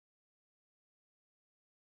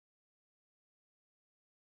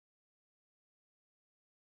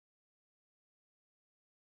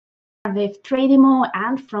with Tradimo,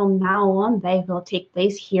 and from now on they will take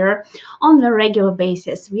place here on the regular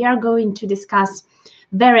basis. We are going to discuss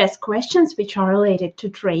various questions which are related to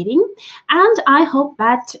trading, and I hope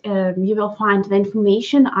that you will find the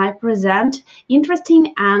information I present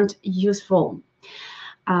interesting and useful.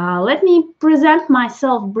 Let me present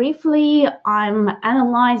myself briefly. I'm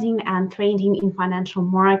analyzing and trading in financial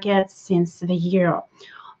markets since the year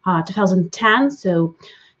 2010, so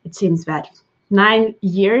it seems that 9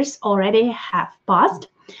 years already have passed.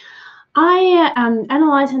 I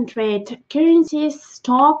analyze and trade currencies,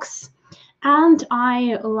 stocks, and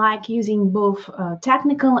I like using both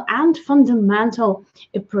technical and fundamental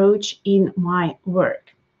approach in my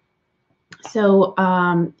work. So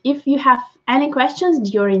if you have any questions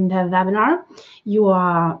during the webinar, you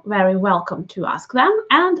are very welcome to ask them,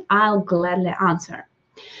 and I'll gladly answer.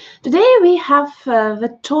 Today we have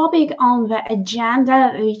the topic on the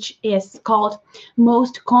agenda, which is called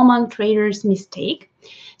Most Common Traders' Mistake.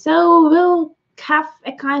 So we'll have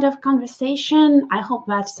a kind of conversation. I hope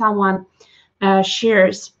that someone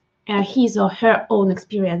shares his or her own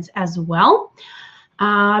experience as well.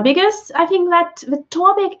 Because I think that the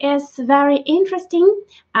topic is very interesting,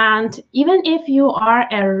 and even if you are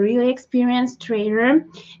a really experienced trader,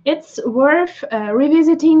 it's worth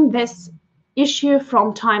revisiting this issue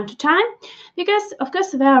from time to time, because of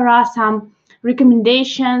course there are some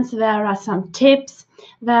recommendations, there are some tips,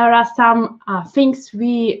 there are some things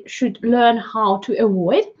we should learn how to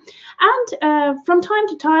avoid. And from time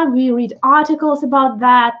to time we read articles about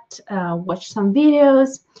that, watch some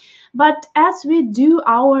videos. But as we do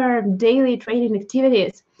our daily trading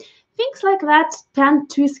activities, things like that tend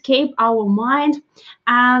to escape our mind.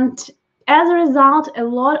 And as a result, a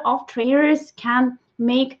lot of traders can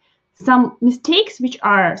make some mistakes which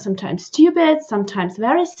are sometimes stupid, sometimes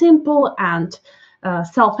very simple and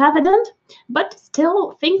self-evident, but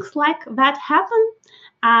still things like that happen,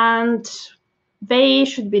 and they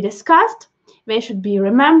should be discussed, they should be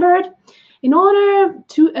remembered in order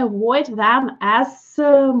to avoid them as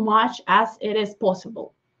much as it is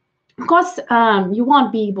possible. Of course, you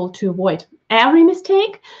won't be able to avoid every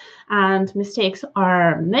mistake, and mistakes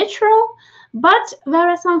are natural, but there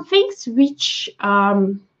are some things which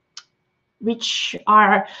are,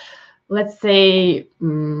 let's say,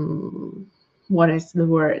 what is the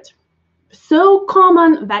word? So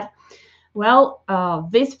common that, well,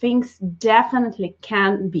 these things definitely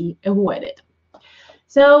can be avoided.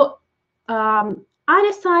 So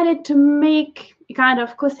I decided to make a kind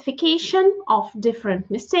of classification of different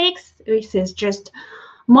mistakes. This is just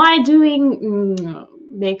my doing,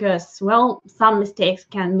 because, well, some mistakes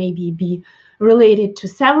can maybe be related to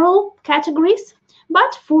several categories.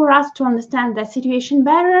 But for us to understand the situation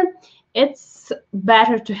better, it's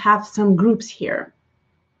better to have some groups here.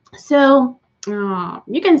 So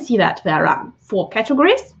you can see that there are 4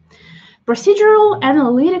 categories: procedural,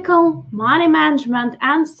 analytical, money management,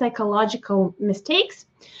 and psychological mistakes.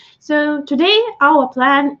 So today our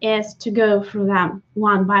plan is to go through them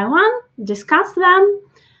one by one, discuss them,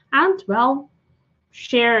 and, well,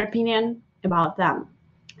 share opinion about them.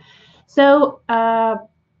 So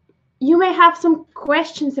you may have some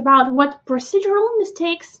questions about what procedural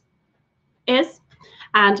mistakes is,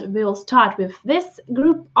 and we'll start with this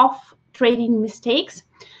group of trading mistakes.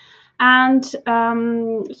 And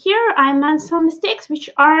here I meant some mistakes which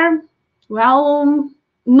are, well,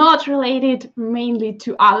 not related mainly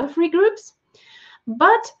to other 3 groups,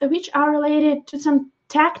 but which are related to some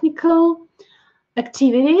technical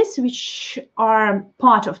activities which are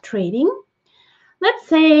part of trading. Let's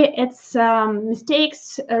say it's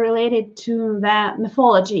mistakes related to the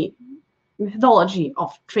methodology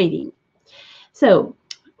of trading. So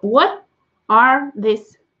what are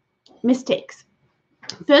these mistakes?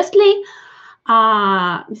 Firstly,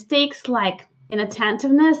 mistakes like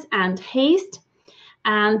inattentiveness and haste.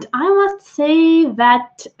 And I must say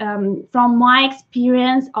that from my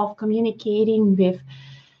experience of communicating with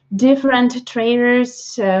different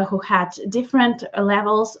traders who had different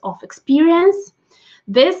levels of experience,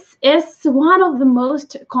 this is one of the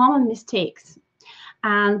most common mistakes.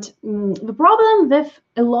 And the problem with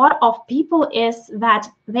a lot of people is that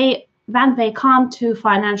when they come to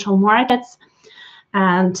financial markets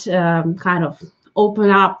and kind of open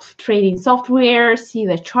up trading software, see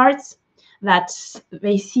the charts, that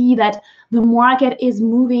they see that the market is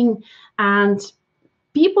moving, and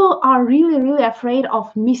people are really afraid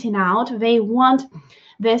of missing out. They want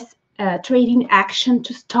this trading action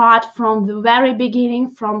to start from the very beginning,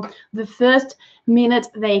 from the first minute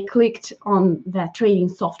they clicked on the trading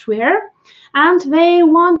software, and they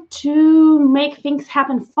want to make things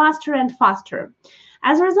happen faster and faster.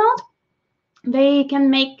 As a result, they can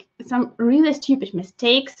make some really stupid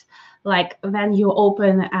mistakes, like when you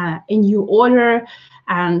open a new order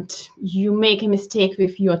and you make a mistake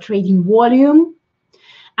with your trading volume.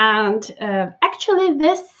 And actually,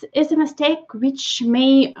 this is a mistake which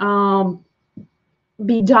may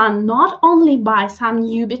be done not only by some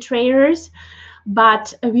newbie traders,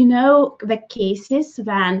 but we know the cases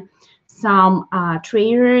when some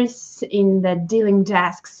traders in the dealing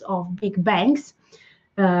desks of big banks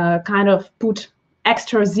kind of put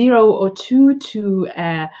extra 0 or 2 to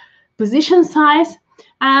position size,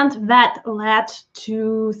 and that led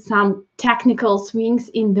to some technical swings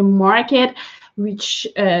in the market, which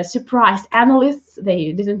surprised analysts.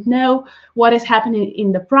 They didn't know what is happening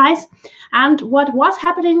in the price. And what was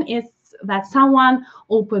happening is that someone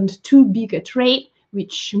opened too big a trade,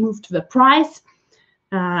 which moved the price,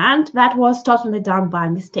 and that was totally done by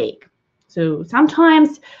mistake. So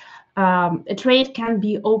sometimes a trade can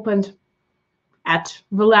be opened at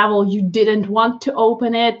the level you didn't want to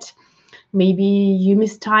open it. Maybe you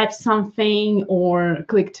mistyped something or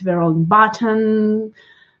clicked the wrong button.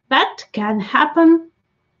 That can happen.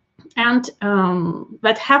 And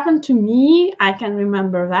that happened to me. I can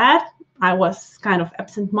remember that. I was kind of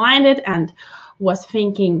absent-minded and was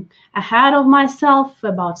thinking ahead of myself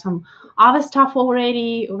about some other stuff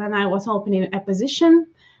already when I was opening a position,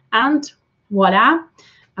 and voila,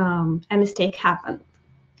 a mistake happened.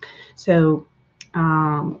 So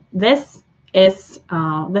this is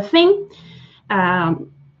the thing.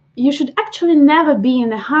 You should actually never be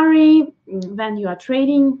in a hurry when you are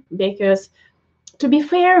trading, because to be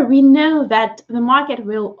fair, we know that the market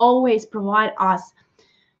will always provide us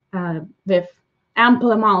with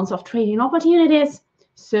ample amounts of trading opportunities.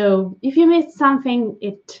 So if you miss something,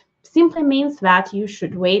 it simply means that you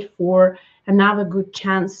should wait for another good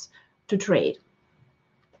chance to trade.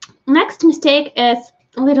 Next mistake is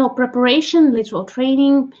little preparation, little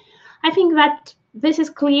training. I think that this is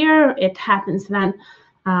clear. It happens when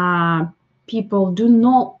people do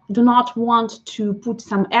not want to put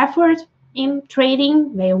some effort in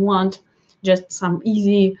trading. They want just some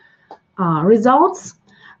easy results.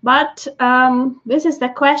 But this is the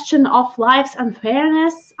question of life's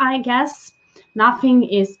unfairness, I guess. Nothing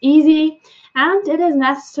is easy, and it is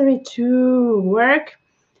necessary to work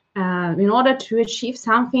in order to achieve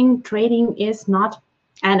something. Trading is not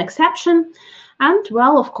an exception. And,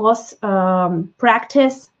 well, of course,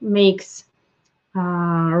 practice makes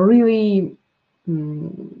really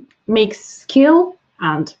makes skill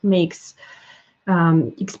and makes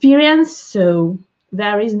experience. So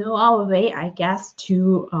there is no other way, I guess,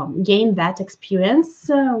 to gain that experience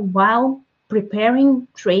while preparing,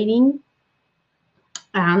 trading,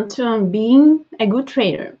 and being a good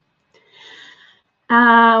trader.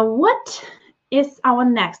 What is our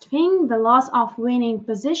next thing? The loss of winning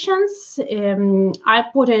positions. I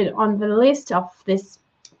put it on the list of these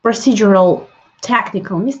procedural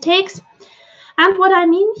technical mistakes. And what I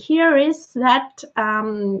mean here is that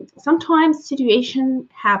sometimes situations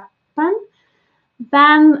happen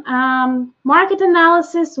then market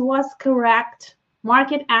analysis was correct,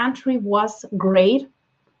 market entry was great,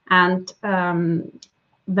 and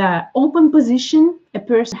the open position a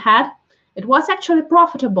person had, it was actually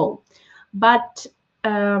profitable, but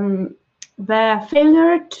the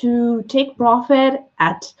failure to take profit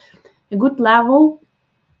at a good level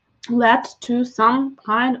led to some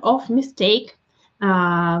kind of mistake.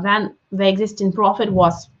 Then the existing profit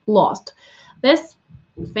was lost. This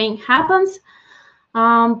thing happens.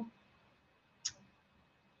 How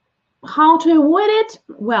to avoid it?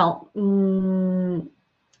 Well,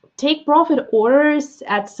 take profit orders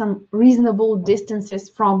at some reasonable distances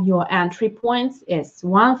from your entry points is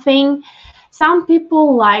one thing. Some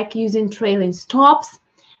people like using trailing stops,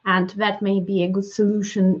 and that may be a good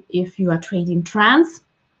solution if you are trading trends.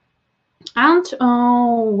 And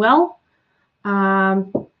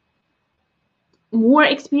more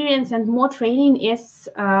experience and more training is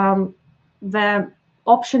the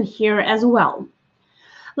option here as well.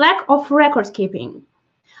 Lack of record keeping.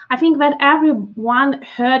 I think that everyone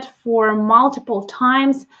heard for multiple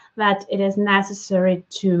times that it is necessary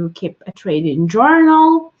to keep a trading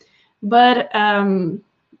journal, but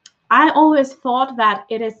I always thought that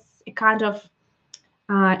it is a kind of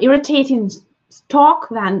irritating talk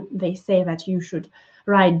when they say that you should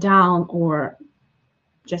write down or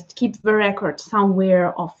just keep the record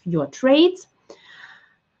somewhere of your trades.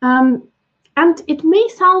 And it may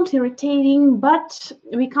sound irritating, but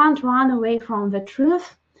we can't run away from the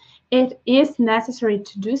truth. It is necessary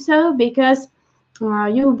to do so because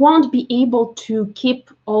you won't be able to keep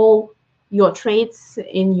all your trades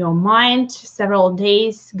in your mind. Several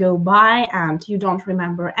days go by and you don't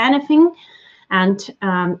remember anything. And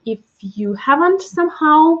if you haven't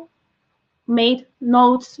somehow made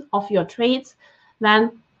notes of your trades,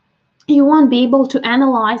 then you won't be able to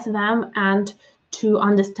analyze them and to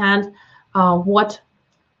understand what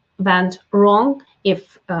went wrong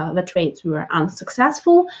if the trades were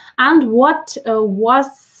unsuccessful, and what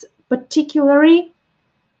was particularly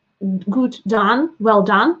well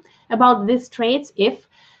done about these trades if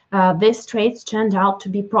these trades turned out to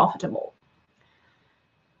be profitable.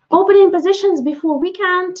 Opening positions before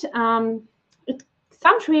weekend,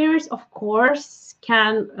 some traders, of course,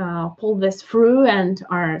 can pull this through and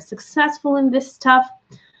are successful in this stuff.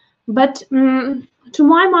 But to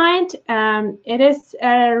my mind, it is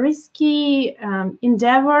a risky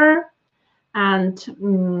endeavor.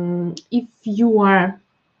 And if you are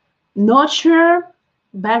not sure,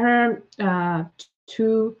 better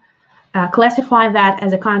to classify that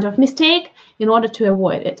as a kind of mistake in order to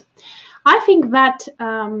avoid it. I think that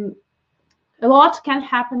a lot can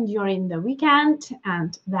happen during the weekend,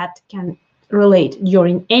 and that can relate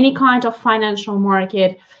during any kind of financial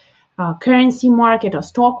market, currency market or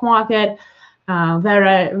stock market.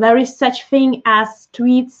 There is such thing as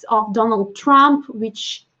tweets of Donald Trump,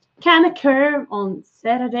 which can occur on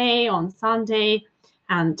Saturday, on Sunday,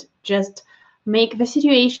 and just make the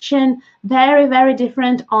situation very, very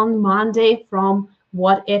different on Monday from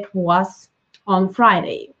what it was on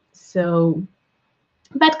Friday. So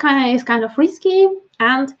that is kind of risky,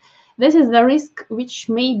 and this is the risk which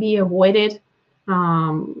may be avoided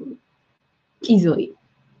easily.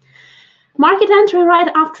 Market entry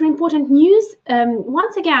right after important news.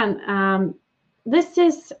 Once again, this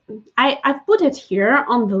is, I've put it here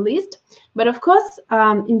on the list, but of course,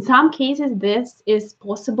 in some cases, this is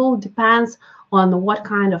possible, depends on what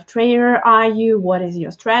kind of trader are you, what is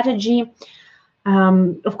your strategy.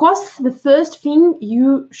 Of course, the first thing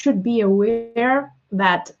you should be aware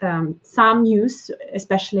that some news,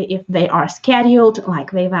 especially if they are scheduled, like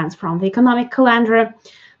the events from the economic calendar,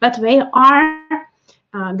 that they are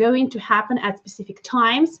going to happen at specific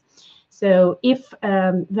times. So if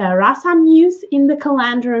there are some news in the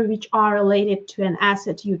calendar which are related to an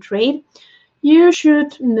asset you trade, you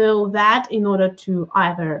should know that in order to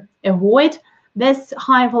either avoid this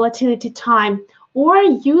high volatility time or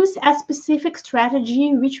use a specific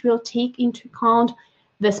strategy which will take into account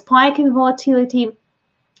the spike in volatility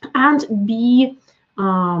and be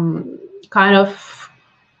kind of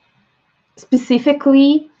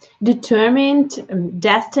specifically determined,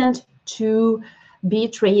 destined to be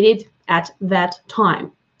traded at that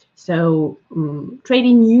time. So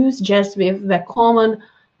trading news just with the common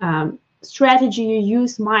strategy you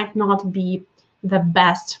use might not be the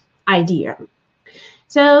best idea.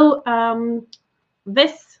 So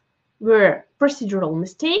these were procedural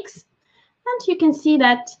mistakes, and you can see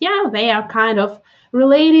that, yeah, they are kind of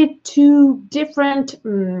related to different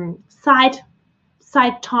side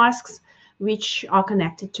tasks which are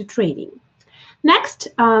connected to trading. Next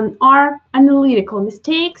are analytical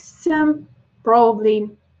mistakes, probably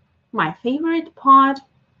my favorite part,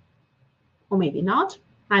 or maybe not,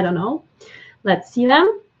 I don't know. Let's see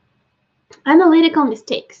them. Analytical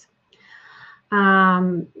mistakes.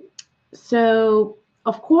 So,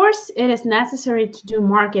 of course, it is necessary to do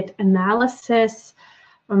market analysis,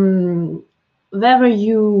 whether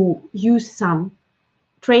you use some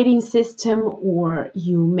trading system or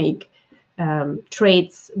you make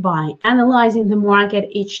trades by analyzing the market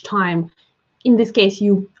each time. In this case,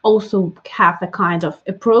 you also have a kind of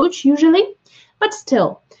approach usually, but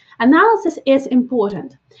still, analysis is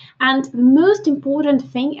important. And the most important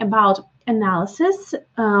thing about analysis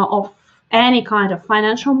of any kind of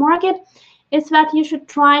financial market is that you should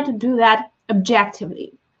try to do that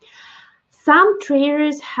objectively. Some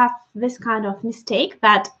traders have this kind of mistake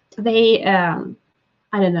that they, I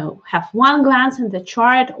don't know, have one glance in the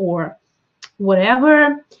chart or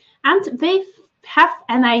whatever, and they have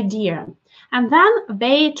an idea. And then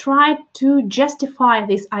they try to justify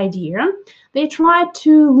this idea. They try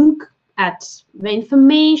to look at the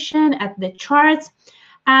information, at the charts,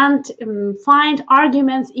 and find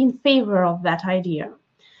arguments in favor of that idea.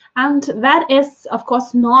 And that is, of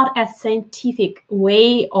course, not a scientific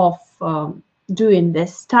way of doing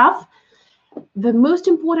this stuff. The most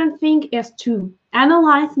important thing is to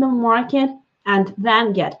analyze the market and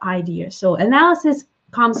then get ideas. So analysis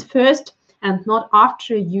comes first and not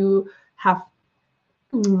after you have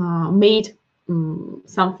made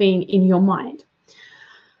something in your mind.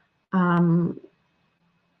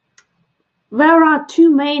 There are two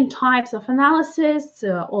main types of analysis.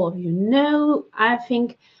 All of you know, I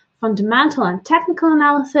think, fundamental and technical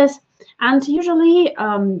analysis. And usually,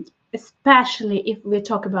 especially if we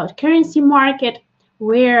talk about currency market,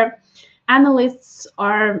 where analysts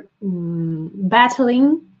are battling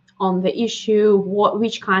on the issue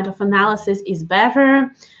which kind of analysis is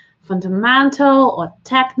better, fundamental or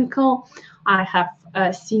technical. I have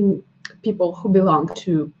seen people who belong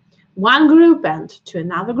to one group and to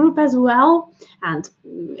another group as well, and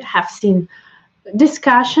have seen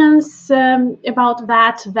discussions about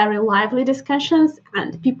that, very lively discussions,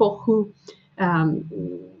 and people who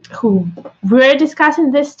were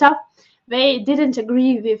discussing this stuff, they didn't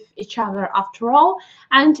agree with each other after all.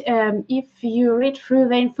 And if you read through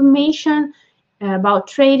the information about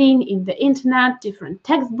trading in the internet, different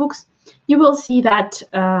textbooks, you will see that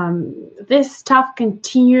this stuff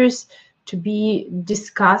continues to be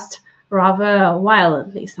discussed rather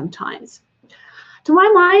violently sometimes. To my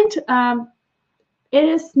mind, it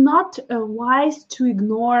is not wise to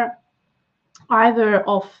ignore either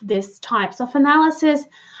of these types of analysis,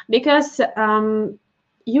 because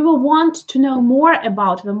you will want to know more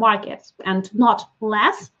about the market and not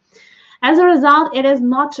less. As a result, it is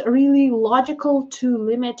not really logical to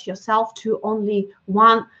limit yourself to only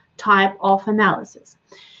one type of analysis,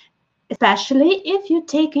 especially if you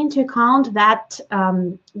take into account that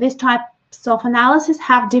these types of analysis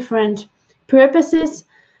have different purposes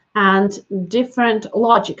and different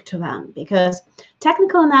logic to them, because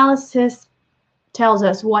technical analysis tells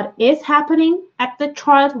us what is happening at the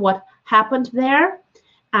chart, what happened there,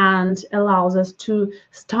 and allows us to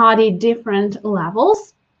study different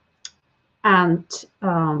levels and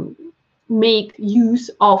make use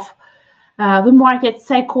of the market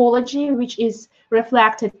psychology, which is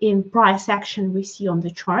reflected in price action we see on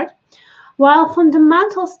the chart, while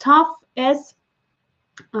fundamental stuff is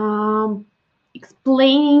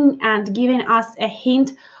explaining and giving us a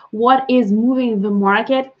hint what is moving the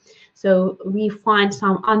market. So we find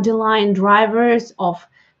some underlying drivers of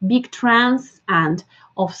big trends and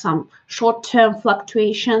of some short-term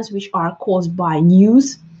fluctuations which are caused by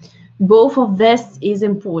news. Both of this is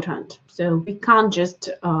important. So we can't just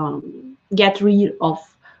get rid of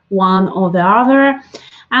one or the other.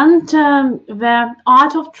 And the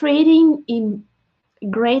art of trading in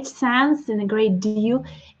great sense, in a great deal,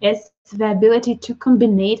 is the ability to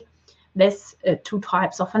combine this two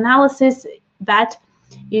types of analysis. That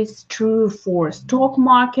is true for stock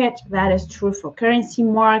market, that is true for currency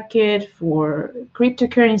market, for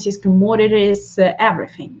cryptocurrencies, commodities,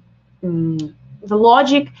 everything. The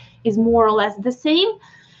logic is more or less the same.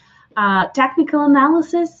 Technical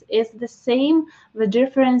analysis is the same. The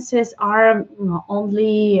differences are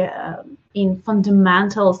only in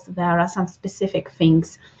fundamentals. There are some specific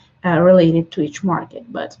things related to each market,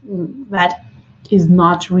 but that is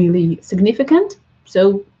not really significant.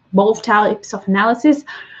 So both types of analysis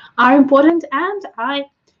are important, and I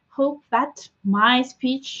hope that my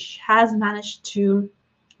speech has managed to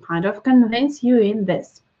kind of convince you in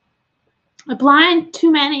this. Applying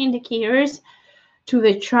too many indicators to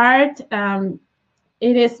the chart,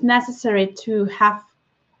 it is necessary to have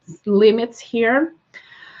limits here,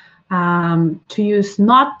 to use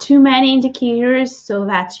not too many indicators so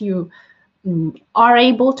that you are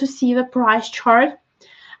able to see the price chart.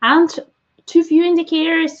 And too few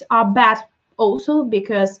indicators are bad also,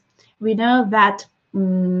 because we know that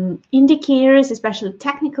indicators, especially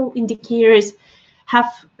technical indicators,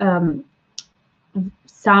 have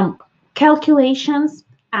some calculations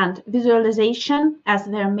and visualization as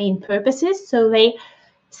their main purposes. So they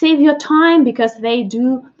save your time because they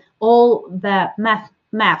do all the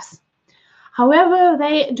maths. However,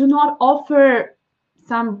 they do not offer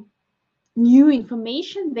some new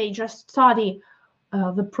information. They just study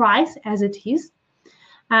the price as it is.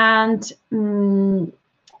 And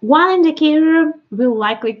one indicator will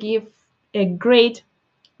likely give a great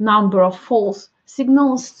number of false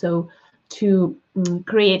signals. So to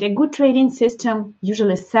create a good trading system,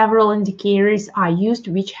 usually several indicators are used,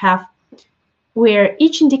 where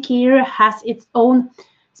each indicator has its own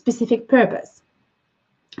specific purpose.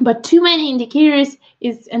 But too many indicators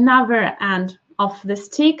is another end of the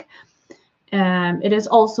stick. It is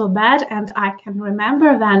also bad, and I can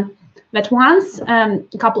remember that once,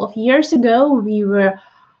 a couple of years ago, we were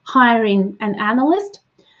hiring an analyst,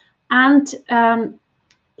 and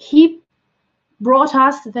he brought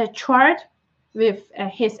us the chart with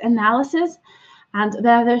his analysis, and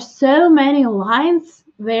there were so many lines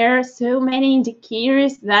there, so many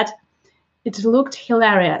indicators, that it looked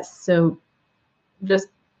hilarious. So just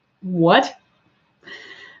what?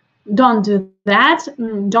 Don't do that.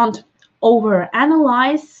 Don't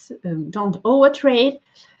overanalyze, don't overtrade.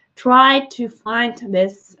 Try to find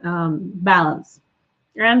this balance.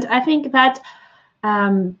 And I think that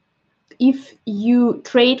if you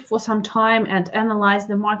trade for some time and analyze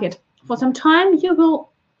the market for some time, you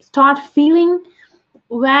will start feeling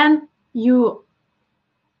when you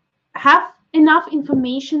have enough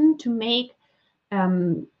information to make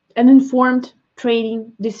an informed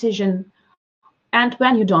trading decision, and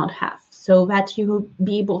when you don't have, so that you will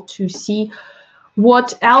be able to see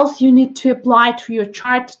what else you need to apply to your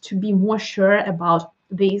chart to be more sure about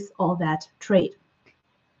this or that trade.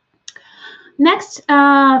 Next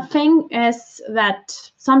thing is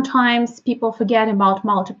that sometimes people forget about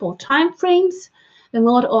multiple time frames. A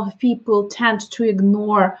lot of people tend to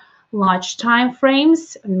ignore large time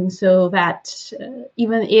frames, and so that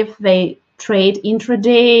even if they trade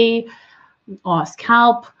intraday or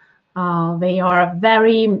scalp, they are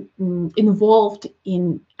very involved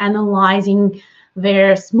in analyzing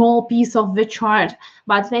their small piece of the chart,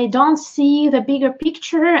 but they don't see the bigger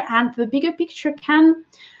picture, and the bigger picture can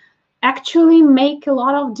actually make a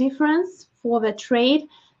lot of difference for the trade,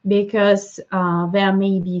 because there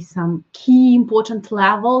may be some key important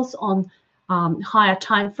levels on higher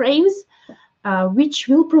time frames, which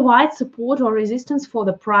will provide support or resistance for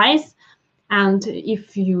the price. And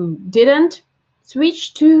if you didn't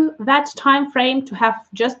switch to that time frame to have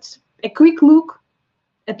just a quick look,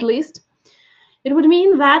 at least, it would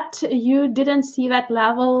mean that you didn't see that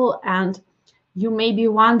level, and you may be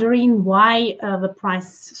wondering why the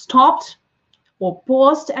price stopped or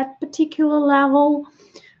paused at particular level.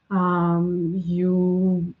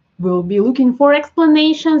 You will be looking for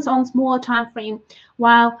explanations on smaller time frame,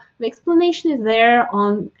 while the explanation is there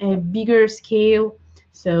on a bigger scale,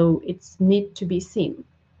 so it's need to be seen.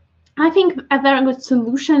 I think a very good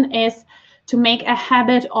solution is to make a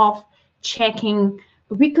habit of checking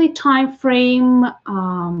weekly time frame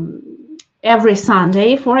every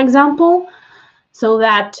Sunday, for example, so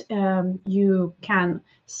that you can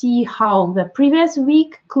see how the previous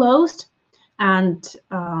week closed, and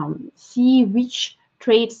see which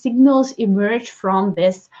trade signals emerge from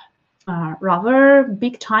this rather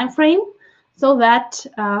big time frame, so that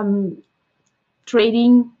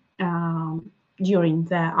trading during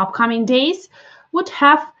the upcoming days would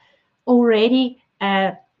have already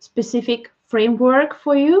a specific framework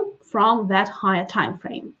for you from that higher time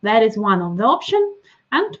frame. That is one of the options.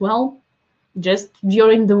 And well, just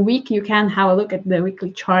during the week you can have a look at the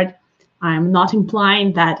weekly chart. I'm not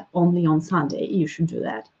implying that only on Sunday you should do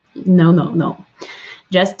that. No.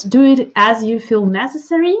 Just do it as you feel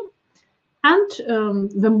necessary, and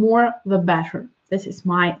the more the better. This is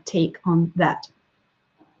my take on that.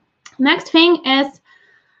 Next thing is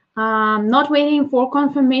not waiting for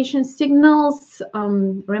confirmation signals.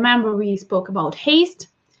 Remember we spoke about haste.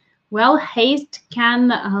 Well, haste can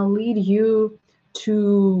lead you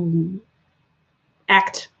to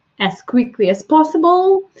act as quickly as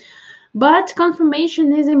possible, but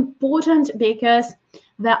confirmation is important, because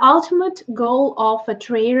the ultimate goal of a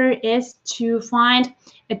trader is to find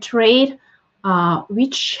a trade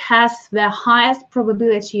which has the highest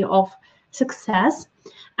probability of success.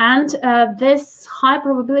 And this high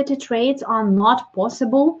probability trades are not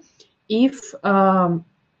possible if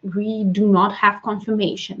we do not have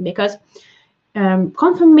confirmation, because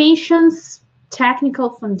confirmations, technical,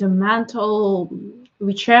 fundamental,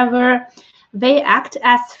 whichever, they act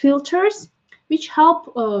as filters which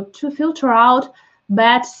help to filter out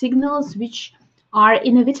bad signals which are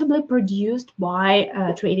inevitably produced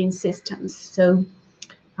by trading systems. So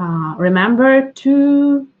remember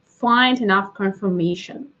to find enough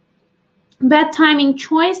confirmation. Bad timing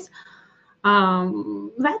choice,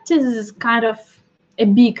 that is kind of a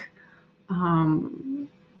big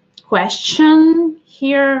question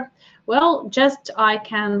here. Well, just I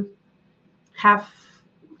can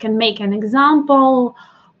make an example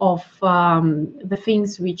of the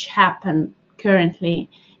things which happen currently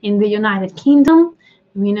in the United Kingdom.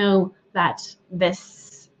 We know that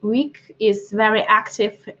this week is very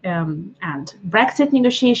active, and Brexit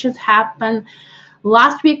negotiations happen.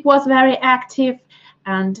 Last week was very active,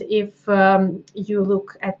 and if you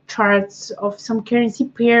look at charts of some currency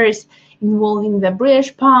pairs involving the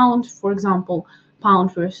British pound, for example,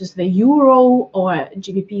 pound versus the euro, or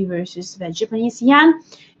GBP versus the Japanese yen,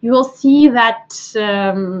 you will see that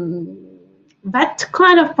that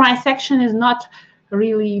kind of price action is not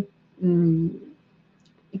really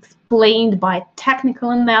explained by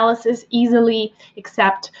technical analysis easily,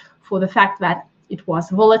 except for the fact that it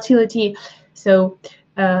was volatility. So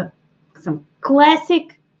some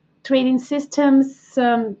classic trading systems,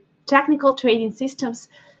 technical trading systems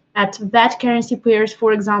at that currency pairs,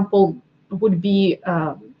 for example, would be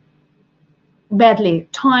badly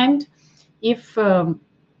timed if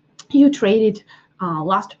you traded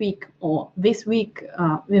last week or this week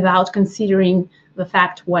without considering the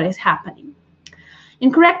fact what is happening.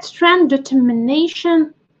 Incorrect trend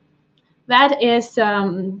determination, That is,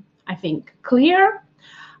 I think, clear.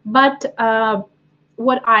 But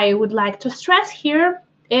what I would like to stress here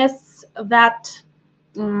is that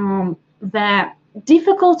the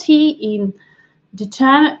difficulty in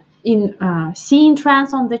seeing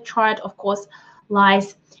trends on the chart, of course,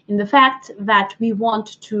 lies in the fact that we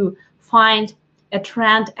want to find a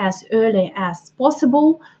trend as early as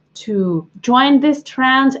possible to join this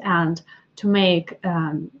trend and to make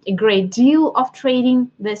a great deal of trading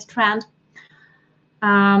this trend.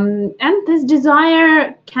 And this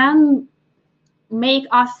desire can make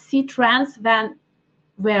us see trends when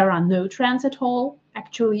there are no trends at all,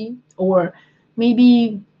 actually, or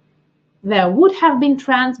maybe there would have been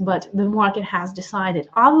trends, but the market has decided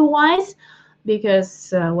otherwise because,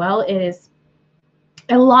 well, it is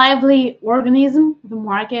a lively organism, the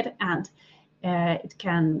market, and it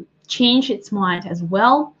can change its mind as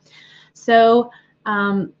well. So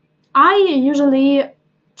I usually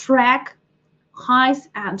track highs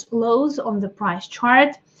and lows on the price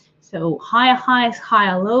chart. So higher highs,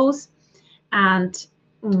 higher lows, and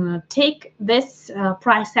take this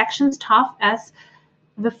price action stuff as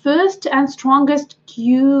the first and strongest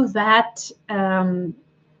cue that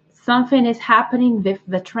something is happening with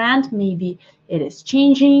the trend. Maybe it is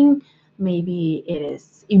changing, maybe it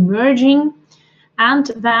is emerging, and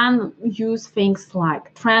then use things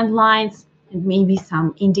like trend lines and maybe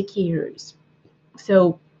some indicators.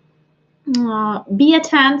 So be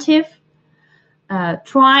attentive,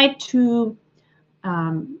 try to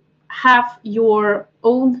have your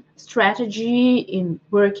own strategy in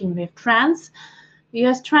working with trends,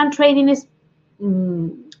 because trend trading is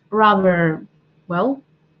rather, well,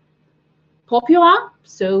 popular,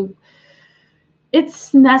 so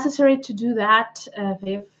it's necessary to do that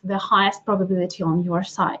with the highest probability on your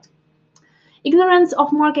side. Ignorance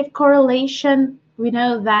of market correlation. We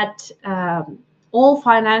know that all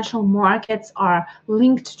financial markets are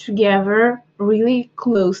linked together really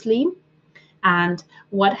closely, and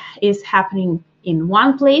what is happening in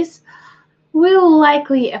one place will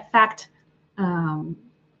likely affect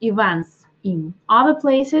events in other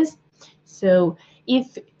places. So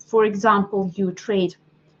if, for example, you trade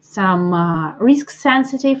some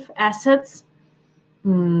risk-sensitive assets,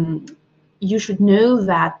 you should know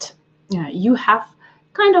that you have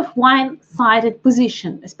kind of one-sided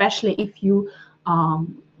position, especially if you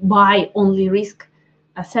buy only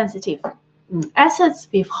risk-sensitive assets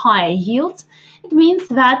with higher yields. It means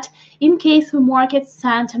that in case the market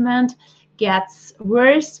sentiment gets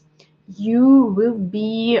worse, you will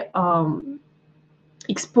be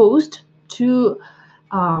exposed to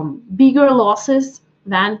bigger losses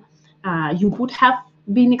than you would have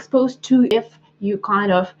been exposed to if you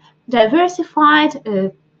kind of diversified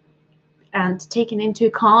and taken into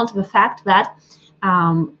account the fact that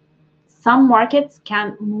some markets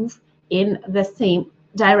can move in the same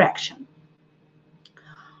direction.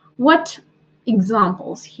 What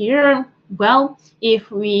examples here? Well,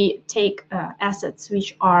 if we take assets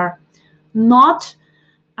which are not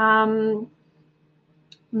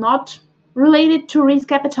related to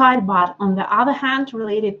risk appetite, but on the other hand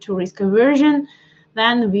related to risk aversion,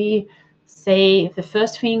 then we say the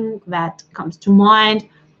first thing that comes to mind,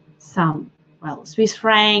 some, well, Swiss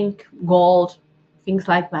franc, gold, things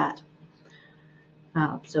like that.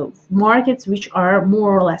 So markets which are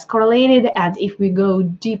more or less correlated, and if we go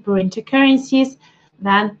deeper into currencies,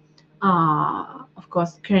 then of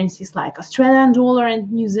course currencies like Australian dollar and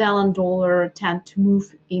New Zealand dollar tend to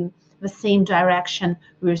move in the same direction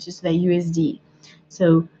versus the USD.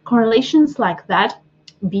 So correlations like that,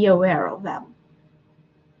 be aware of them.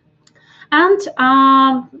 And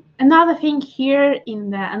another thing here in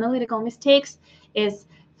the analytical mistakes is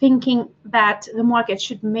thinking that the market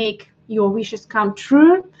should make your wishes come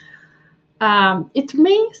true. It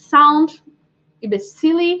may sound a bit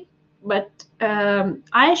silly, but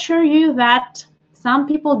I assure you that some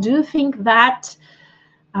people do think that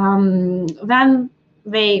when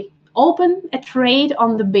they open a trade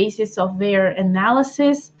on the basis of their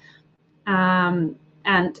analysis, and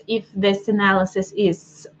if this analysis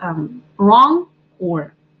is wrong,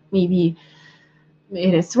 or maybe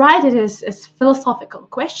it is right, it is a philosophical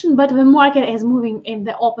question, but the market is moving in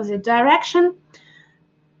the opposite direction,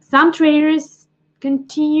 some traders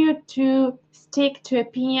continue to stick to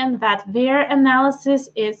opinion that their analysis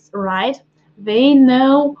is right. They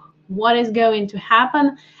know what is going to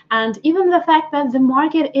happen, and even the fact that the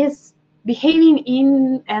market is behaving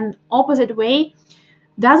in an opposite way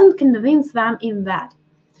doesn't convince them in that.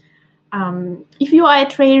 If you are a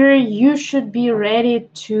trader, you should be ready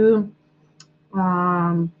to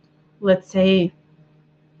let's say,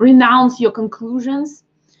 renounce your conclusions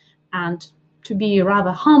and to be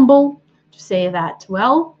rather humble, to say that,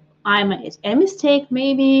 well, I made a mistake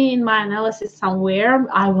maybe in my analysis somewhere.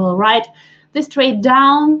 I will write this trade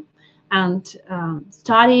down and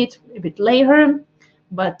study it a bit later.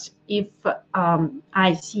 But if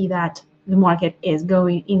I see that the market is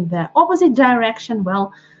going in the opposite direction,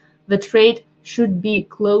 well, the trade should be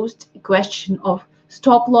closed. A question of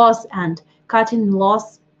stop loss and cutting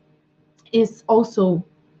loss is also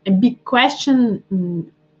a big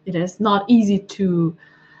question. It is not easy to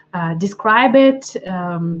describe it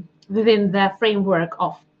within the framework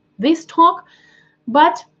of this talk,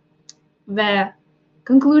 but the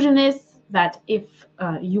conclusion is that if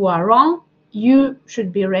you are wrong, you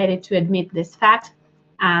should be ready to admit this fact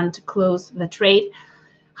and close the trade,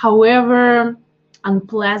 however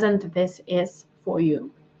unpleasant this is for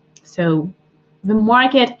you. So the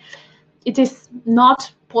market, it is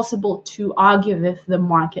not possible to argue with the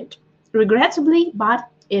market, regrettably, but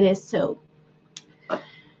it is so.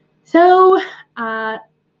 So,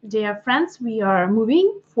 dear friends, we are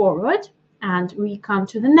moving forward and we come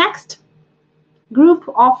to the next group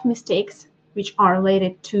of mistakes which are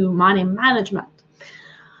related to money management.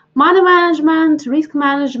 Money management, risk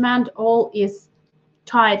management, all is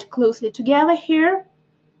tied closely together here.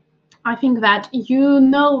 I think that you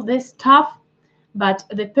know this stuff, but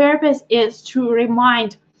the purpose is to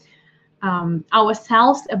remind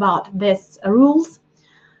ourselves about these rules,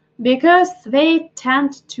 because they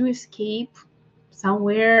tend to escape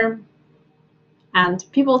somewhere and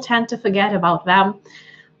people tend to forget about them.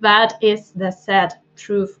 That is the sad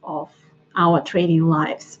truth of our trading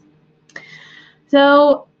lives.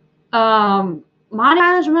 So money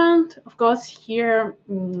management, of course, here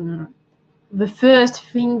the first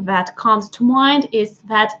thing that comes to mind is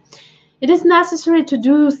that it is necessary to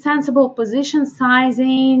do sensible position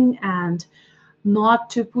sizing and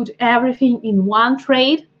not to put everything in one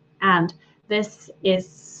trade. And this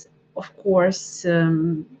is, of course,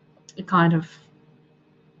 a kind of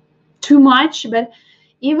too much, but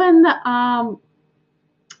even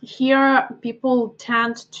here people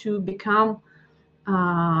tend to become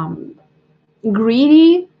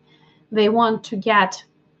greedy. They want to get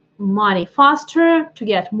money faster, to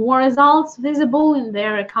get more results visible in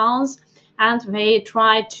their accounts, and they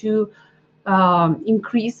try to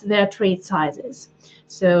increase their trade sizes.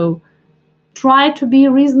 So try to be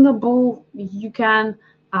reasonable. You can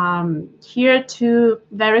adhere to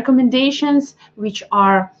the recommendations which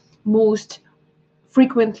are most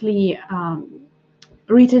frequently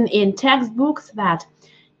written in textbooks, that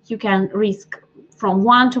you can risk from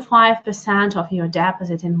 1 to 5% of your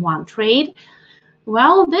deposit in one trade.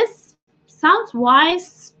 Well, this sounds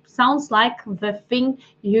wise, sounds like the thing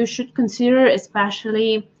you should consider,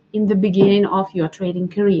 especially in the beginning of your trading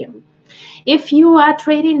career. If you are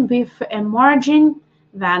trading with a margin,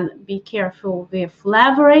 then be careful with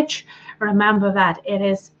leverage. Remember that it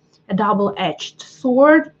is a double-edged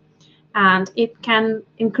sword, and it can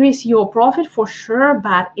increase your profit for sure,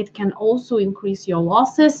 but it can also increase your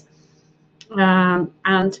losses.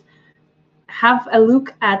 And have a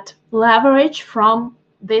look at leverage from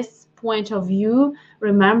this point of view.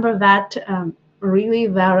 Remember that really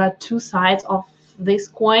there are two sides of this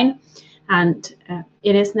coin, and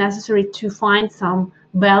it is necessary to find some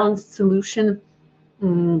balanced solution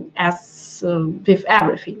as with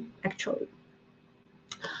everything, actually.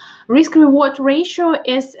 Risk-reward ratio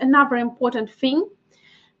is another important thing,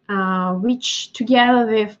 which together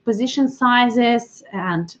with position sizes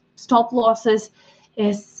and stop losses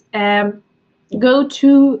is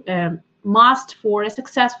go-to must for a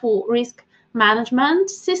successful risk management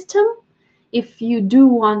system. If you do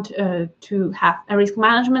want to have a risk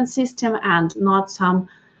management system and not some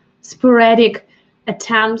sporadic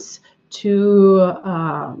attempts to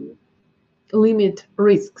limit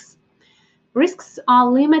risks. Risks are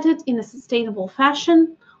limited in a sustainable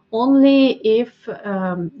fashion only if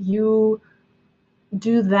you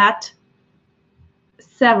do that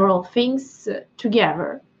several things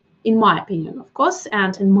together, in my opinion, of course,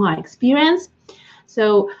 and in my experience.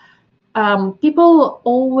 So people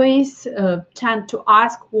always tend to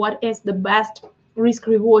ask what is the best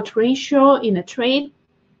risk-reward ratio in a trade.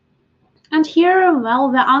 And here,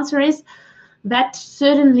 well, the answer is that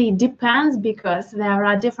certainly depends, because there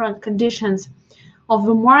are different conditions of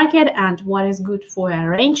the market, and what is good for a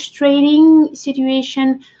range trading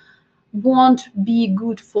situation won't be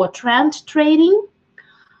good for trend trading.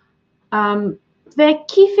 The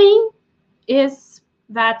key thing is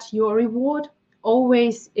that your reward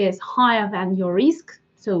always is higher than your risk,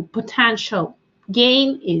 so potential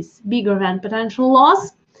gain is bigger than potential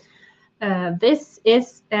loss. This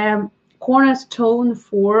is a cornerstone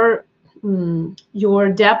for your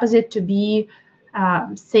deposit to be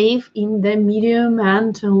safe in the medium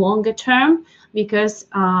and longer term, because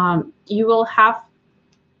you will have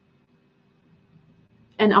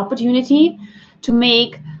an opportunity to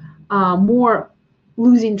make more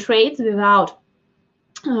losing trades without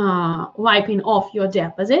wiping off your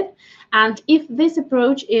deposit. And if this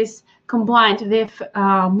approach is combined with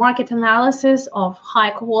market analysis of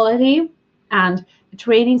high quality and a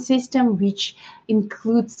trading system which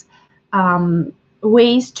includes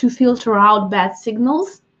ways to filter out bad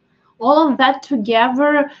signals, all of that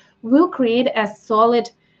together will create a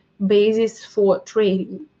solid basis for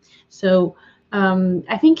trading. So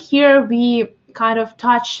I think here we kind of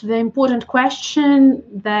touch the important question,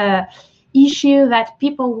 the issue that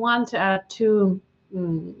people want to,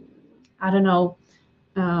 I don't know,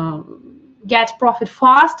 get profit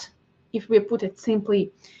fast, if we put it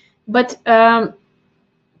simply. But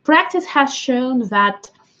practice has shown that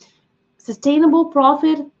sustainable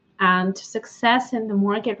profit and success in the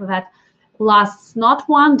market that lasts not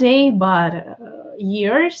one day but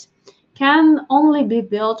years can only be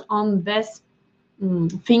built on these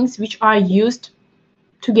things which are used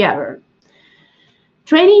together.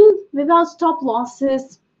 Trading without stop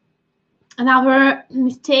losses, another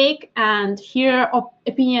mistake, and here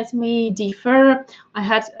opinions may differ. I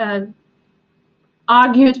had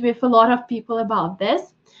argued with a lot of people about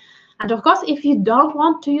this. And of course, if you don't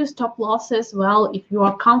want to use stop losses, well, if you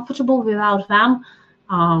are comfortable without them,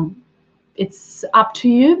 it's up to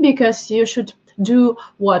you, because you should do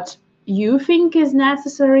what you think is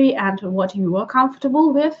necessary and what you are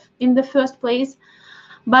comfortable with in the first place.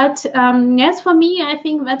 But yes, for me, I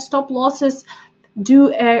think that stop losses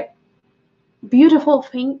do a beautiful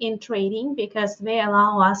thing in trading, because they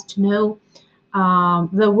allow us to know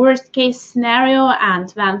the worst case scenario and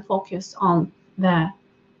then focus on the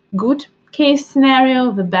good case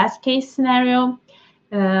scenario, the best case scenario.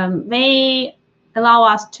 They allow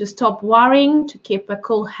us to stop worrying, to keep a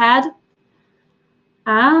cool head.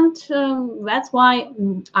 And that's why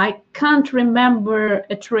I can't remember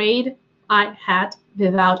a trade I had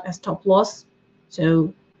without a stop loss.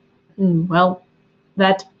 So, well,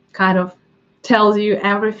 that kind of tells you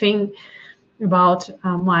everything about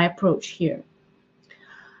my approach here.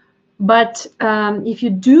 But if you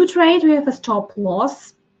do trade with a stop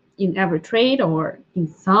loss in every trade or in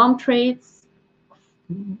some trades,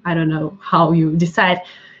 I don't know how you decide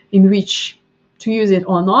in which to use it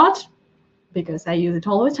or not, because I use it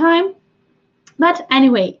all the time. But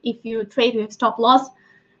anyway, if you trade with stop loss,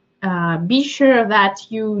 be sure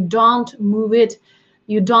that you don't move it,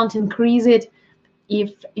 you don't increase it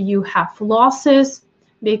if you have losses,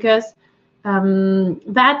 because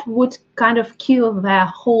that would kind of kill the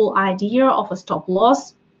whole idea of a stop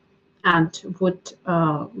loss and would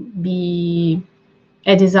be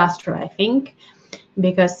a disaster, I think,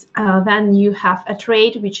 because then you have a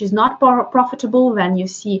trade which is not profitable, then you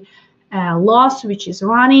see a loss which is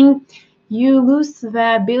running, you lose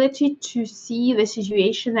the ability to see the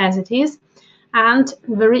situation as it is, and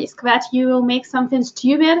the risk that you will make something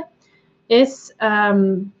stupid is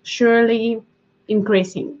surely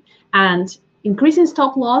increasing. And increasing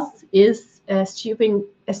stop loss is a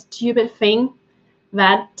stupid thing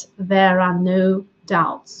that there are no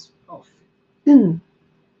doubts of.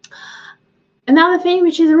 Another thing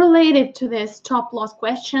which is related to this stop loss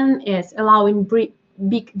question is allowing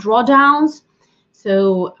big drawdowns.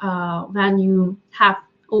 So when you have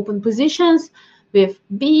open positions with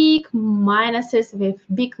big minuses, with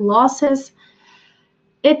big losses,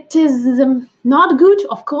 it is not good,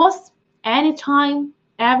 of course. Anytime,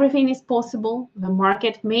 everything is possible. The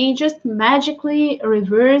market may just magically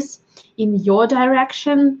reverse in your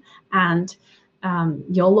direction, and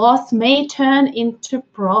your loss may turn into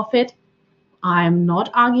profit. I'm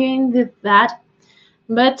not arguing with that,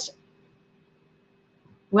 but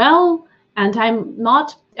well, and I'm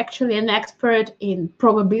not actually an expert in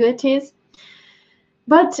probabilities,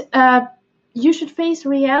 but you should face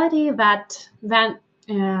reality that then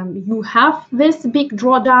you have this big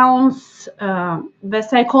drawdowns, the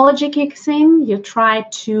psychology kicks in, you try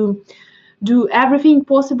to do everything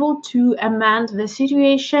possible to amend the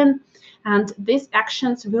situation, and these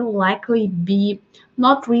actions will likely be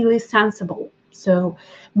not really sensible. So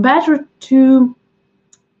better to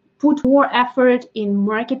put more effort in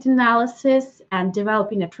market analysis and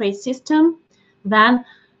developing a trade system than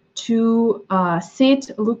to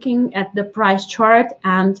sit looking at the price chart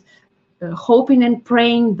and hoping and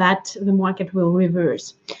praying that the market will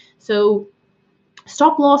reverse. So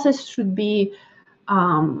stop losses should be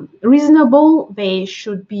reasonable. They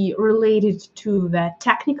should be related to the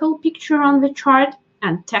technical picture on the chart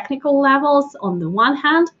and technical levels on the one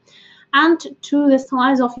hand, and to the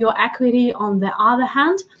size of your equity on the other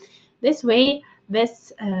hand. This way,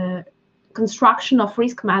 this construction of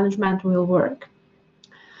risk management will work.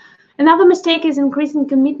 Another mistake is increasing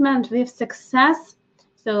commitment with success,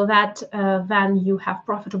 so that when you have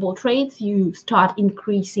profitable trades, you start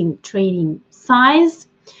increasing trading size.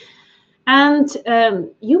 And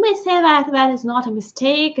you may say that that is not a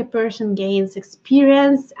mistake. A person gains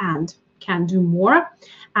experience and can do more.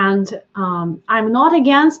 And I'm not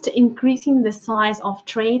against increasing the size of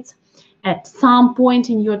trades at some point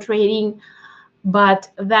in your trading, but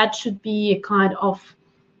that should be a kind of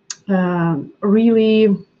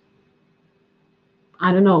really,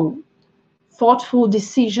 I don't know, thoughtful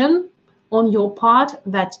decision on your part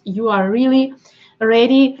that you are really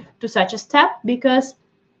ready to such a step, because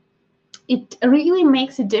it really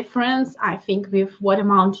makes a difference, I think, with what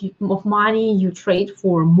amount of money you trade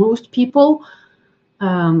for most people,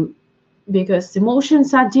 because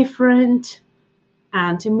emotions are different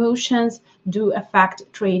and emotions do affect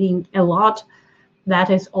trading a lot.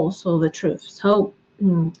 That is also the truth. So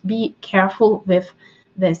be careful with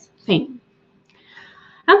this thing.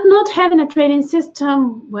 And not having a trading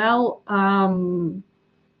system, well,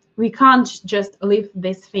 we can't just leave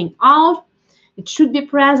this thing out. It should be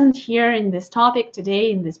present here in this topic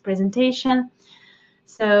today, in this presentation.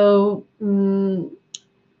 So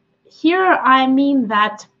here I mean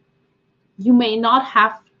that you may not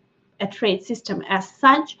have a trade system as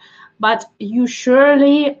such, but you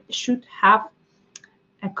surely should have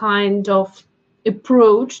a kind of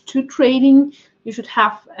approach to trading. You should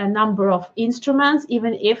have a number of instruments,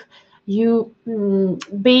 even if you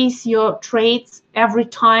base your trades every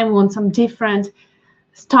time on some different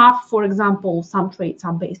stuff. For example, some trades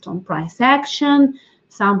are based on price action,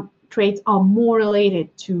 some trades are more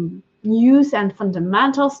related to news and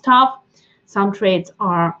fundamental stuff, some trades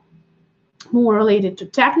are more related to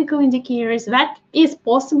technical indicators. That is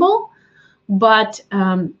possible, but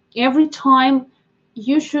every time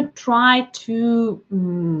you should try to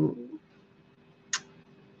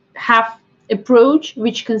have approach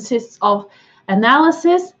which consists of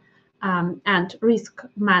analysis and risk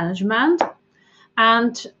management.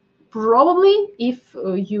 And probably if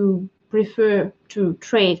you prefer to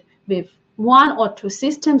trade with one or two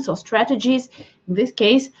systems or strategies, in this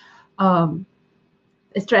case, a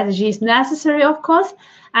strategy is necessary, of course.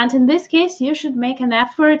 And in this case, you should make an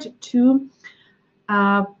effort to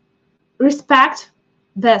respect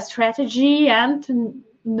the strategy and to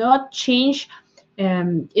not change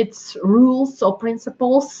its rules or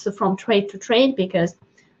principles from trade to trade, because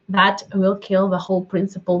that will kill the whole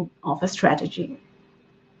principle of a strategy.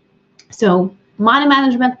 So money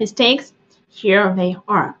management mistakes, here they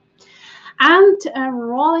are. And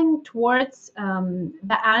rolling towards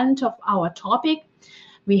the end of our topic,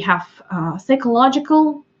 we have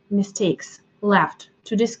psychological mistakes left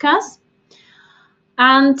to discuss.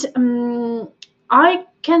 And I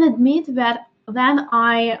can admit that when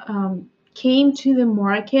I came to the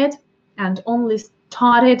market and only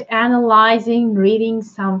started analyzing, reading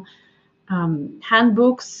some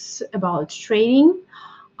handbooks about trading,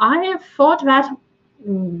 I thought that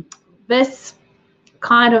this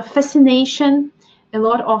kind of fascination, a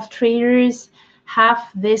lot of traders have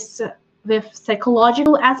this with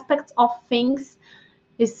psychological aspects of things,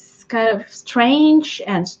 is kind of strange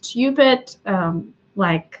and stupid,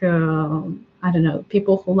 like I don't know,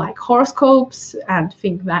 people who like horoscopes and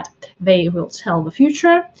think that they will tell the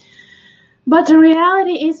future. But the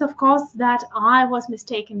reality is, of course, that I was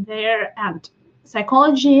mistaken there, and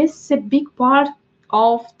psychology is a big part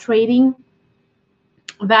of trading.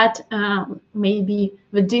 That may be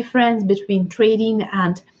the difference between trading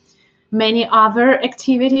and many other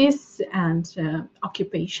activities and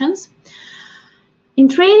occupations. In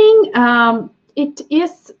trading, it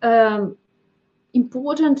is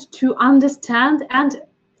important to understand and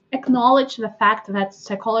acknowledge the fact that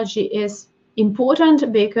psychology is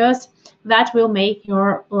important, because that will make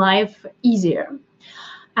your life easier.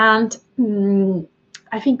 And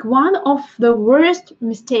I think one of the worst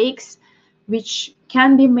mistakes which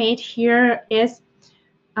can be made here is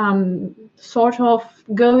sort of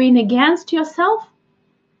going against yourself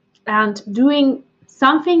and doing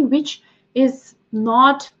something which is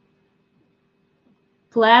not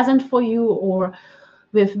pleasant for you or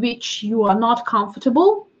with which you are not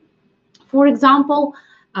comfortable. For example,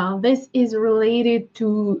 this is related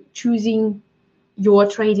to choosing your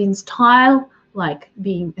trading style, like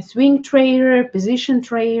being a swing trader, position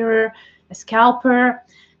trader, a scalper,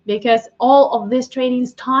 because all of these trading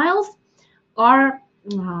styles are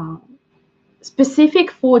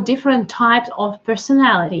specific for different types of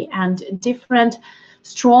personality and different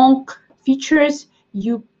strong features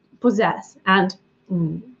you possess. And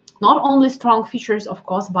not only strong features, of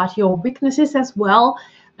course, but your weaknesses as well.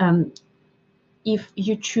 If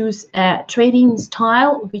you choose a trading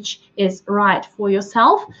style which is right for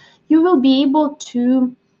yourself, you will be able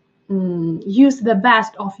to use the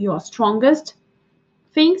best of your strongest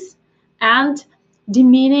things and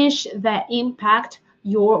diminish the impact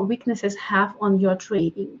your weaknesses have on your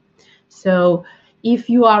trading. So if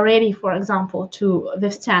you are ready, for example, to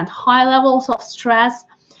withstand high levels of stress,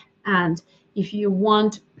 and if you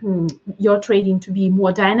want your trading to be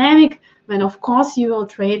more dynamic, then of course you will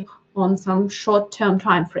trade on some short-term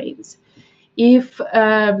time frames. If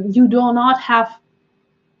you do not have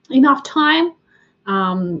enough time,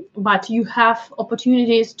 but you have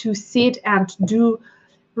opportunities to sit and do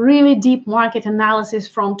really deep market analysis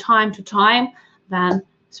from time to time, then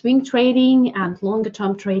swing trading and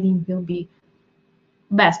longer-term trading will be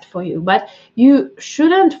best for you. But you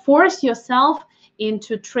shouldn't force yourself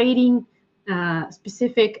into trading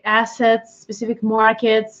specific assets, specific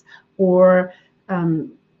markets, or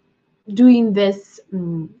doing this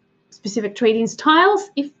specific trading styles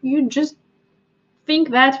if you just think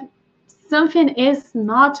that something is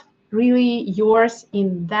not really yours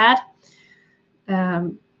in that.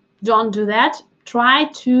 Don't do that. Try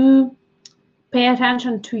to pay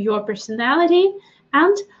attention to your personality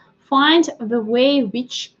and find the way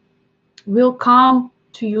which will come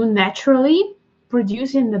to you naturally,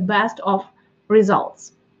 producing the best of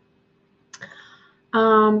results.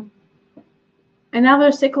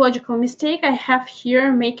 Another psychological mistake I have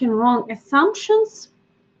here, making wrong assumptions.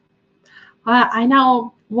 I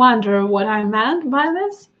now wonder what I meant by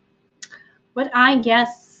this, but I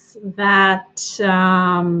guess that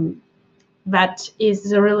that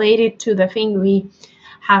is related to the thing we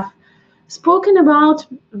have spoken about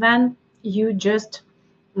when you just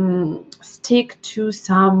stick to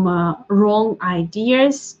some wrong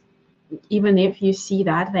ideas, even if you see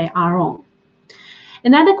that they are wrong.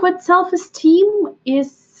 Inadequate self-esteem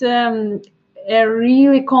is a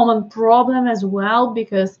really common problem as well,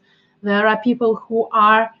 because there are people who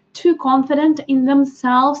are too confident in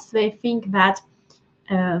themselves. They think that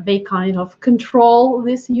they kind of control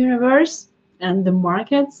this universe and the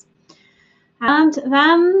markets. And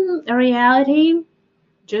then reality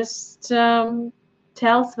just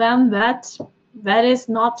tells them that that is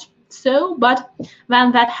not so. But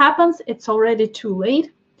when that happens, it's already too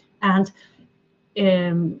late. And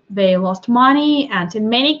they lost money, and in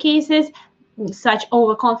many cases such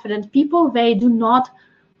overconfident people, they do not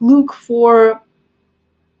look for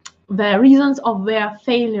the reasons of their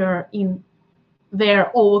failure in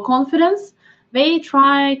their overconfidence. They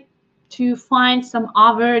try to find some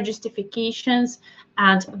other justifications,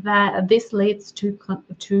 and that this leads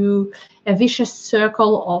to a vicious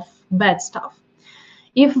circle of bad stuff.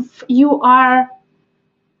 If you are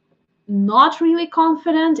not really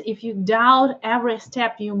confident, if you doubt every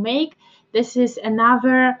step you make, this is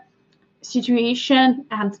another situation,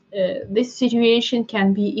 and this situation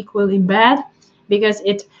can be equally bad because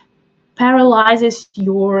it paralyzes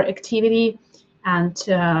your activity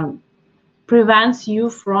and prevents you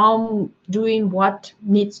from doing what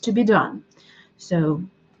needs to be done. So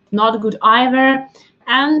not good either.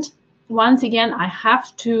 And once again, I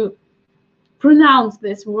have to pronounce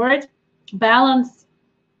this word, balance.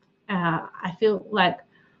 I feel like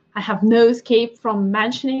I have no escape from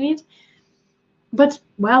mentioning it. But,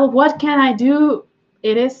 well, what can I do?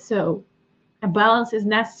 It is so. A balance is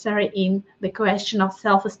necessary in the question of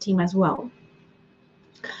self-esteem as well.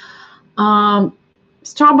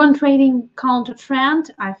 Stubborn trading counter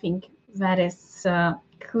trend, I think that is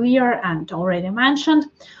clear and already mentioned.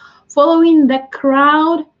 Following the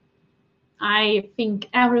crowd, I think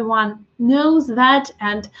everyone knows that,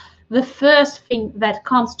 and the first thing that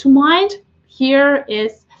comes to mind here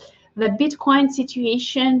is the Bitcoin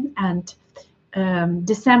situation, and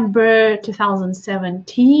December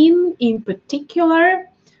 2017 in particular,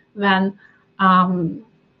 when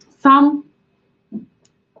some,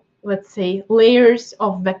 let's say, layers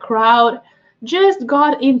of the crowd just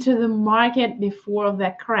got into the market before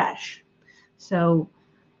the crash. So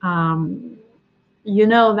you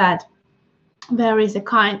know that there is a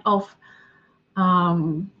kind of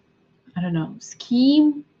I don't know,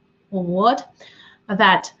 scheme or what,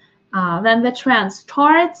 that when the trend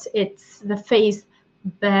starts, it's the phase,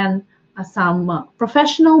 then some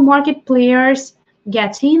professional market players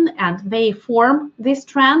get in and they form this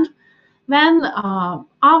trend. Then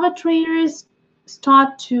other traders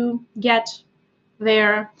start to get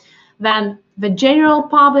there. Then the general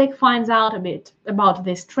public finds out a bit about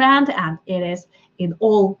this trend, and it is in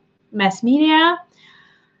all mass media.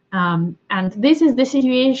 And this is the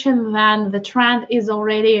situation when the trend is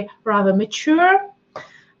already rather mature,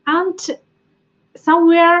 and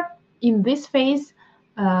somewhere in this phase,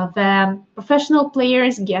 the professional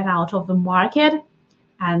players get out of the market,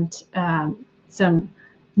 and some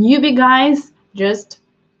newbie guys just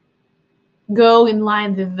go in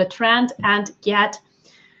line with the trend and get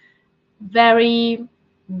very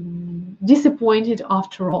disappointed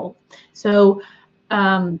after all. So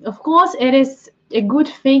of course it is a good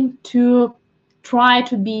thing to try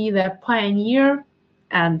to be the pioneer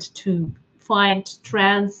and to find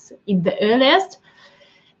trends in the earliest.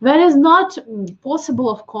 That is not possible,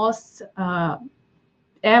 of course,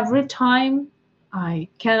 every time. I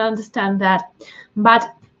can understand that,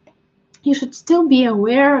 but you should still be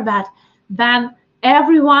aware that then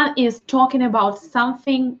everyone is talking about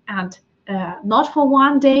something, and not for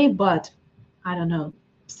one day, but I don't know,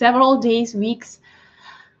 several days, weeks,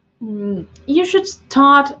 you should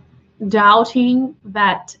start doubting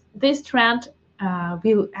that this trend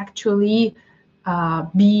will actually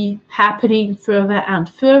be happening further and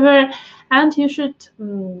further, and you should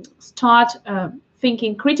start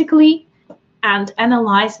thinking critically and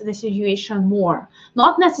analyze the situation more.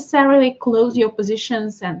 Not necessarily close your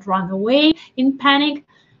positions and run away in panic,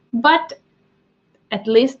 but at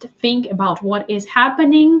least think about what is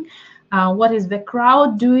happening, what is the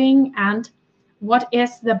crowd doing, and what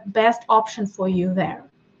is the best option for you there.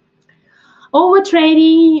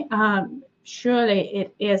 Overtrading, surely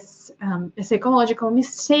it is a psychological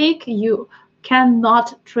mistake. You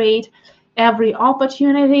cannot trade every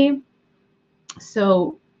opportunity.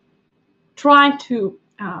 So try to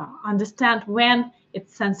understand when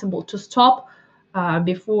it's sensible to stop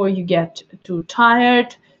before you get too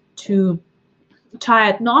tired,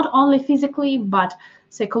 not only physically, but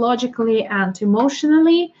psychologically and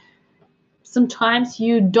emotionally. Sometimes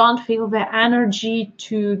you don't feel the energy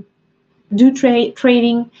to do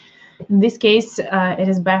trading. In this case, it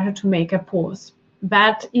is better to make a pause.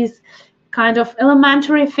 That is kind of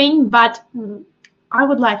elementary thing, but I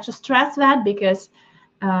would like to stress that because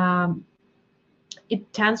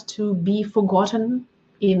it tends to be forgotten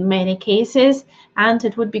in many cases, and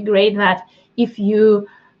it would be great that if you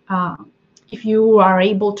are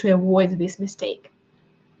able to avoid this mistake.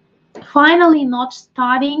 Finally, not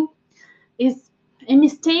starting is a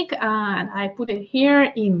mistake, and I put it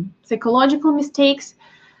here in psychological mistakes.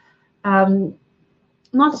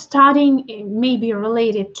 Not starting may be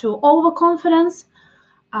related to overconfidence,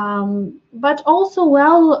 but also,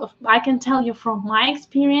 well, I can tell you from my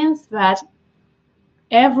experience that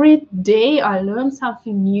every day I learn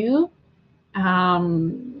something new.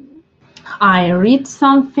 I read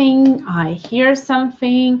something, I hear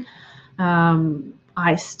something,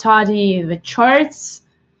 I study the charts.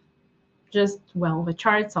 The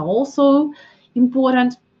charts are also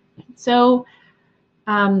important. So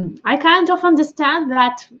I kind of understand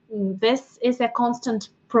that this is a constant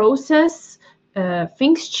process.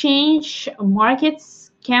 Things change,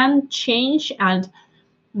 markets can change, and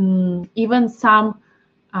even some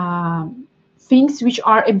things which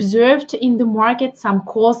are observed in the market, some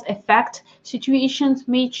cause-effect situations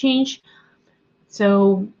may change.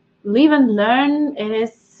 So live and learn, it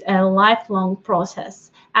is a lifelong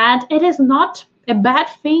process, and it is not a bad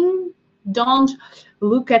thing. Don't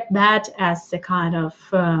look at that as a kind of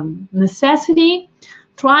necessity.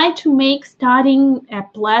 Try to make studying a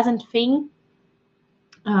pleasant thing,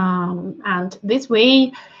 and this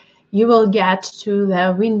way you will get to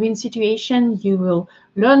the win-win situation. You will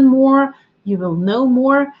learn more, you will know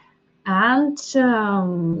more, and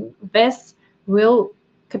this will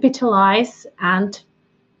capitalize and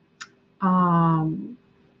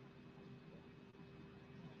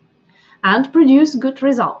produce good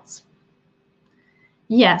results.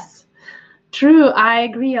 Yes, true, I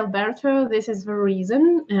agree, Alberto. This is the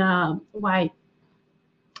reason why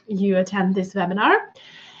you attend this webinar.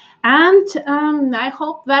 And I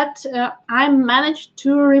hope that I managed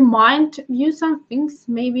to remind you some things.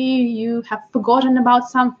 Maybe you have forgotten about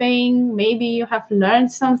something. Maybe you have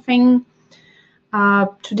learned something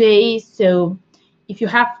today. So if you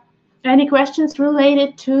have any questions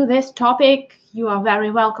related to this topic, you are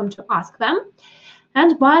very welcome to ask them.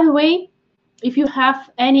 And by the way, if you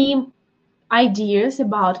have any ideas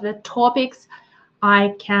about the topics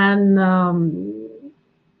I can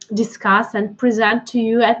discuss and present to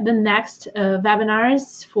you at the next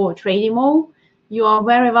webinars for Tradimo, you are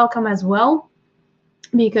very welcome as well,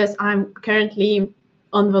 because I'm currently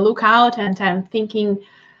on the lookout and I'm thinking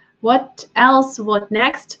what else, what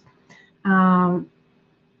next.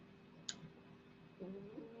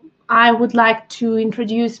 I would like to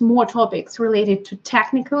introduce more topics related to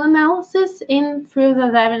technical analysis in further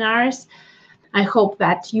webinars. I hope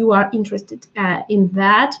that you are interested in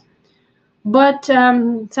that. But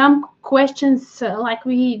some questions like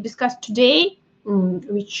we discussed today,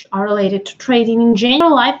 which are related to trading in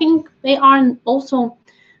general, I think they are also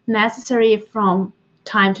necessary from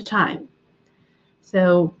time to time.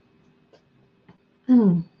 So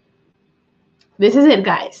this is it,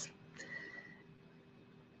 guys.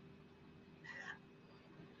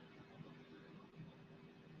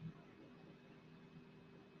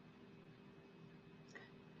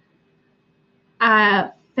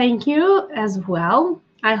 Thank you as well.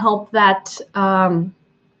 I hope that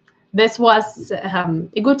this was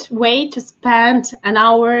a good way to spend an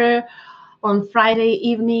hour on Friday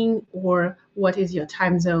evening, or what is your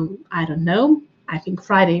time zone? I don't know. I think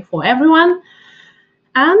Friday for everyone.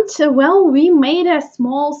 And well, we made a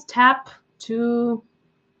small step to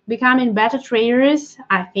becoming better traders,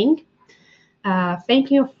 I think. Thank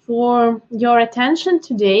you for your attention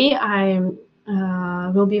today. I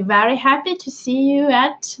will be very happy to see you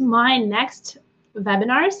at my next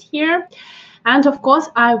webinars here. And of course,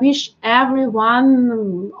 I wish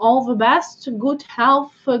everyone all the best, good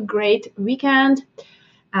health, a great weekend,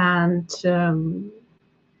 and the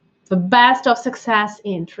best of success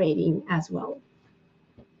in trading as well.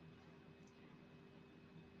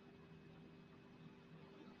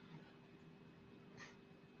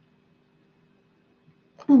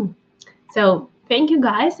 So thank you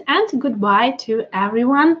guys, and goodbye to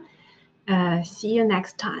everyone. See you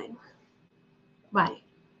next time. Bye.